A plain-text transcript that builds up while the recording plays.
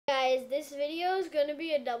guys, this video is going to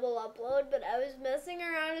be a double upload, but I was messing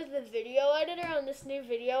around with the video editor on this new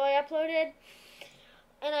video I uploaded,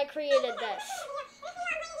 and I created this.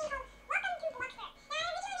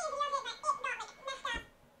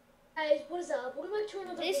 Guys, what is up? Welcome back to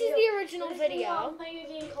another This video. is the original This video. I'm playing a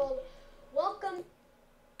game called Welcome.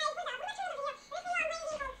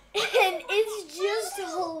 And it's just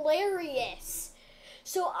hilarious.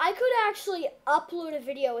 So I could actually upload a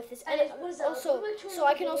video with this, and Guys, what is up? also, Welcome back to so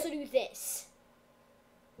I another can also video. do this.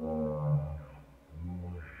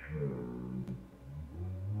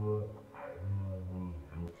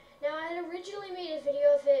 Now, I had originally made a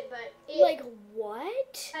video of it, but it... Like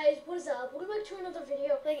what? Guys, what is up? Welcome back to another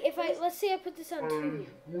video. Like if let's say I put this on 2.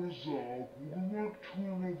 What is up? Welcome back to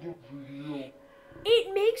another video.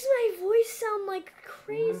 It makes my voice sound like This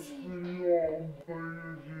crazy. video I'm playing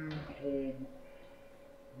a game called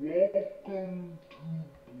Welcome to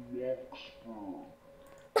Bloxburg.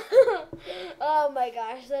 Oh my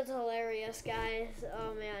gosh, that's hilarious, guys.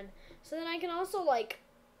 Oh man. So then I can also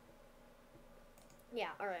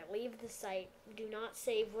yeah, alright, leave the site. Do not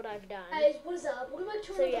save what I've done. Guys, what is up? Welcome back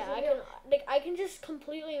to So another yeah, video. I can just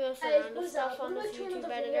completely mess Guys, around what with is stuff up? on Welcome this back to YouTube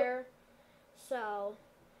another video. editor. So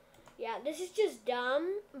yeah, this is just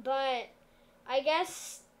dumb, but I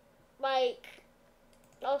guess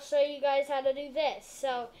I'll show you guys how to do this.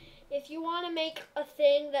 So if you want to make a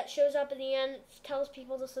thing that shows up at the end, tells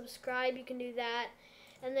people to subscribe, you can do that.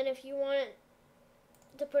 And then if you want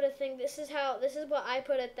to put a thing, this is what I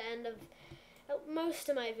put at the end of most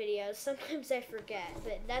of my videos. Sometimes I forget,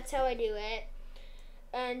 but that's how I do it.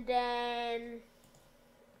 And then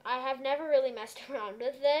I have never really messed around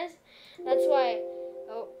with this. That's why,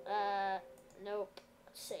 nope,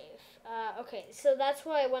 save. Okay, so that's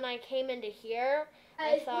why when I came into here,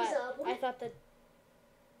 Guys, I what's up? thought that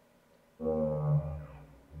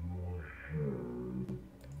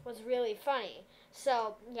was really funny.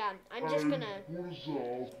 So yeah, I'm just gonna. What is up?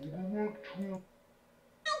 Welcome back to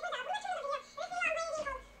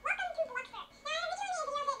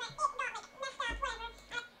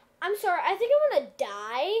I'm sorry, I think I'm gonna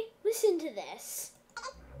die. Listen to this.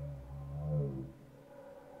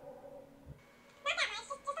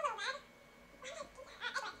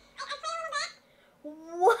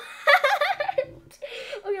 What?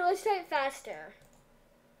 Okay, let's type faster.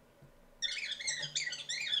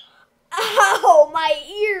 Ow, my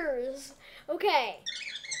ears. Okay.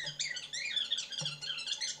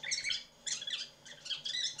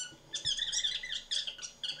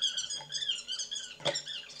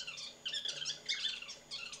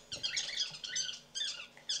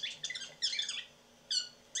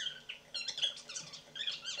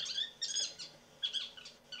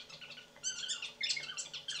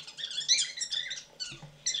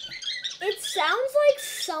 It sounds like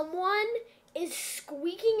someone is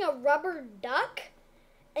squeaking a rubber duck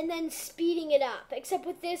and then speeding it up. Except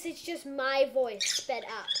with this, it's just my voice sped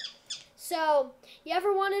up. So, you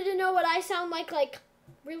ever wanted to know what I sound like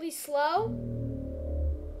really slow?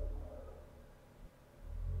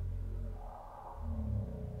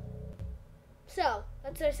 So,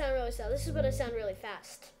 that's what I sound really slow. This is what I sound really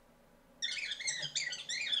fast.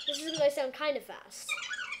 This is what I sound kind of fast.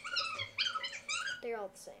 They're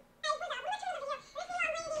all the same.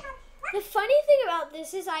 The funny thing about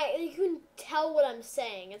this is you can tell what I'm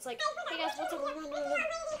saying. It's like, hey guys, what's up?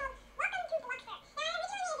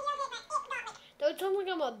 Don't sound like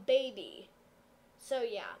I'm a baby. So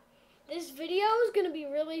yeah, this video is gonna be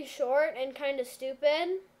really short and kind of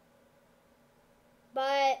stupid,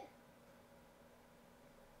 but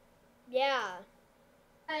yeah,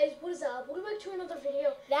 Guys, what is up? Welcome back to another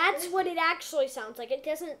video. that's what it actually sounds like. It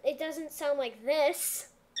doesn't sound like this.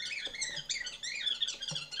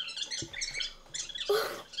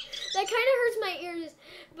 That kind of hurts my ears,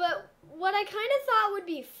 but what I kind of thought would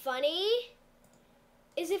be funny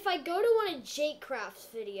is if I go to one of jakecrafts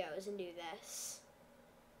videos and do this.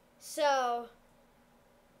 So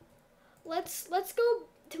let's go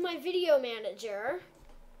to my video manager,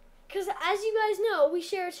 because as you guys know, we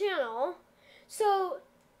share a channel. So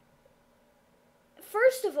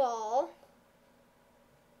first of all,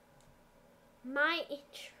 my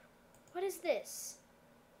intro. What is this?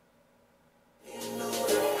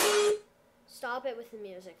 Stop it with the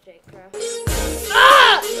music, jakecrafts.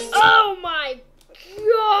 Ah! Oh my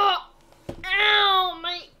god! Ow,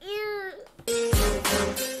 my ears! I'm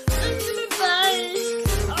gonna die.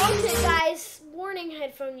 Okay, guys, warning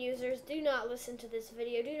headphone users, do not listen to this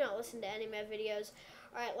video. Do not listen to any of my videos.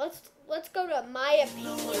 Alright, let's go to my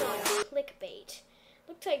opinion on clickbait.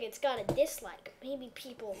 Looks like it's got a dislike. Maybe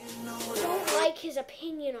people don't like his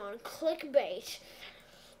opinion on clickbait.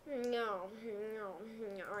 No.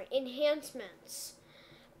 Alright, enhancements.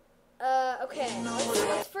 Okay,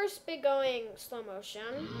 let's first be going slow motion.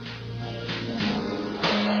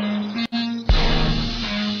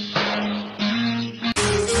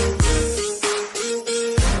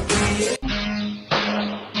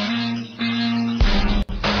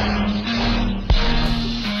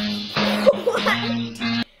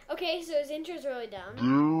 Okay, so his intro's really dumb. There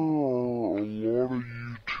are a lot of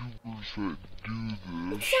YouTubers that do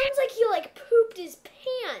It this. sounds like he like pooped his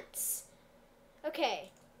pants.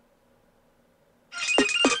 Okay.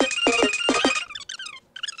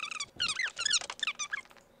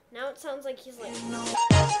 Now it sounds like he's like.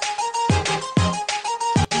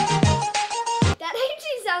 That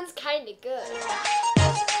actually sounds kind of good.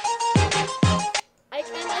 I like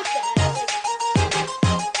that.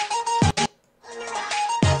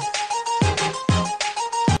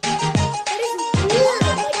 That is weird.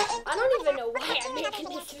 Like, I don't even know why I'm making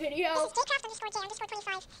this video. This is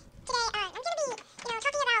jakecrafts_J_25. Today, I'm gonna be,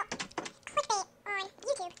 talking about clickbait on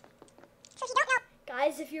YouTube. So if you don't know,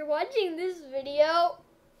 Guys, if you're watching this video,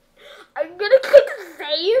 I'm gonna click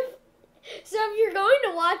save. So if you're going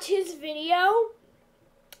to watch his video,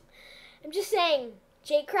 I'm just saying,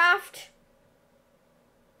 jakecraft,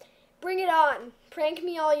 bring it on. Prank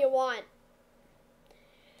me all you want.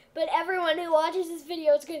 But everyone who watches this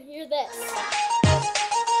video is gonna hear this.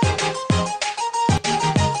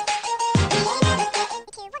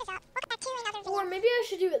 YouTube, what is up? Welcome back to another video. Or maybe I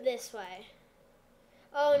should do it this way.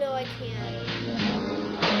 Oh no, I can't.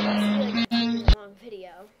 It's like a long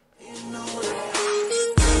video. Yeah, so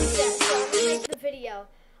I'm gonna make the video.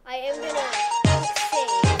 I am gonna click save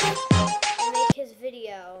and make his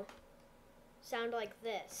video sound like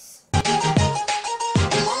this. YouTube,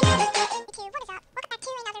 what is up? Welcome back to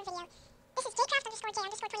another video. This is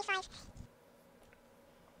jakecrafts_J_25.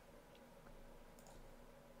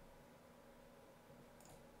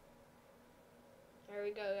 There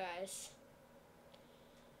we go, guys.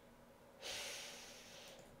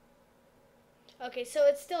 Okay, so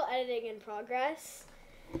it's still editing in progress.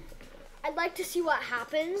 I'd like to see what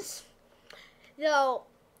happens. Though,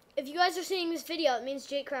 if you guys are seeing this video, it means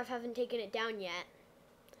jakecraft haven't taken it down yet.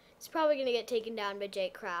 It's probably going to get taken down by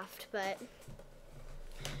jakecraft, but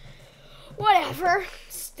whatever.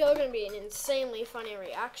 Still going to be an insanely funny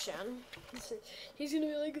reaction. He's going to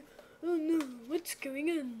be like, oh no, what's going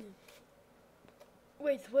on?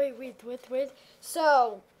 Wait.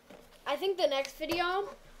 So, I think the next video,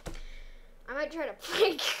 I might try to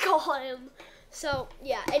prank call him. So,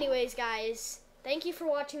 yeah, anyways, guys, thank you for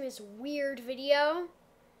watching this weird video.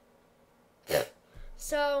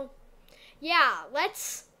 So, yeah,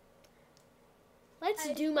 let's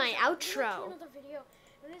do my outro.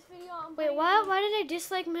 Wait, what? Why did I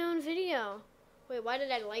dislike my own video? Wait, why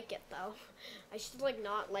did I like it, though? I should, like,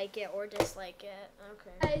 not like it or dislike it.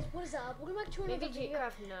 Okay. Guys, what is up? Welcome back to another Maybe video.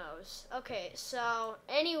 jakecraft knows. Okay, so,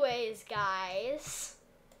 anyways, guys.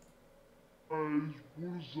 Guys,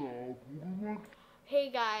 what is up? What Hey,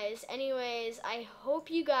 guys. Anyways, I hope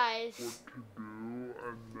you guys... to do,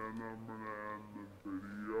 and then I'm gonna end the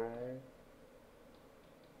video.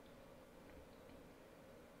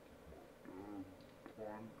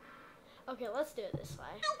 Punch. Okay, let's do it this way.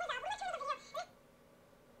 Guys, what is up? Welcome back to another video.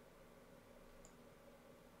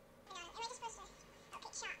 Hang on, am I just supposed to...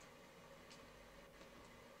 Okay, shot.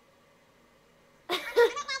 I'm gonna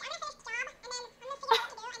finish the job, and then I'm gonna figure out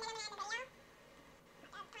what to do, and then I'm gonna end the video.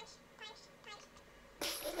 Punch.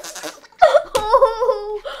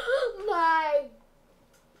 Oh my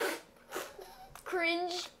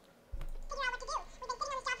cringe. Figure out what to do. We've been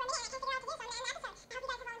sitting on this job for a minute, and I can't figure out what to do, so I'm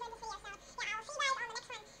gonna end the episode. I hope you guys have all enjoyed this video, so yeah, I'll see you guys on the next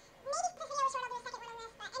one. Maybe this video is short, I'll do a second one on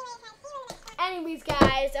this, but anyways, guys, see you in the next one. Anyways,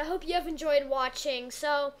 guys, I hope you have enjoyed watching.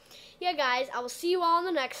 So, yeah, guys, I will see you all in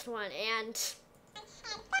the next one. And And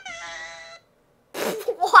bye!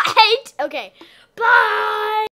 what? Okay, bye.